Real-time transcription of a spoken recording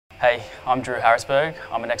Hey, I'm Harrisburg.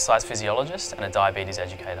 I'm an exercise physiologist and a diabetes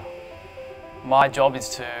educator. My job is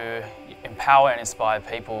to empower and inspire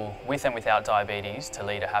people with and without diabetes to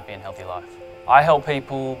lead a happy and healthy life. I help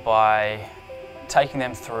people by taking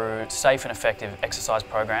them through safe and effective exercise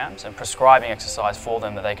programs and prescribing exercise for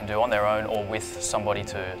them that they can do on their own or with somebody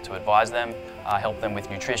to advise them. I help them with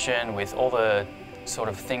nutrition, with all the sort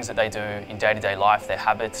of things that they do in day-to-day life, their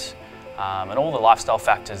habits, and all the lifestyle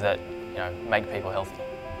factors that make people healthy.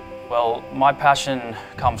 Well, my passion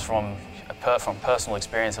comes from personal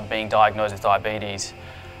experience of being diagnosed with diabetes.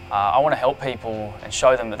 I want to help people and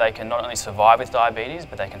show them that they can not only survive with diabetes,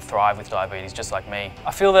 but they can thrive with diabetes just like me.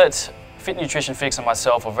 I feel that Fit Nutrition Fix and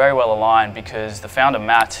myself are very well aligned because the founder,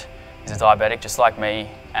 Matt, is a diabetic just like me,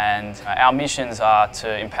 and our missions are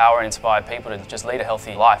to empower and inspire people to just lead a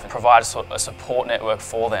healthy life and provide a support network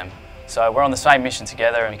for them. So we're on the same mission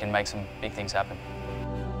together and we can make some big things happen.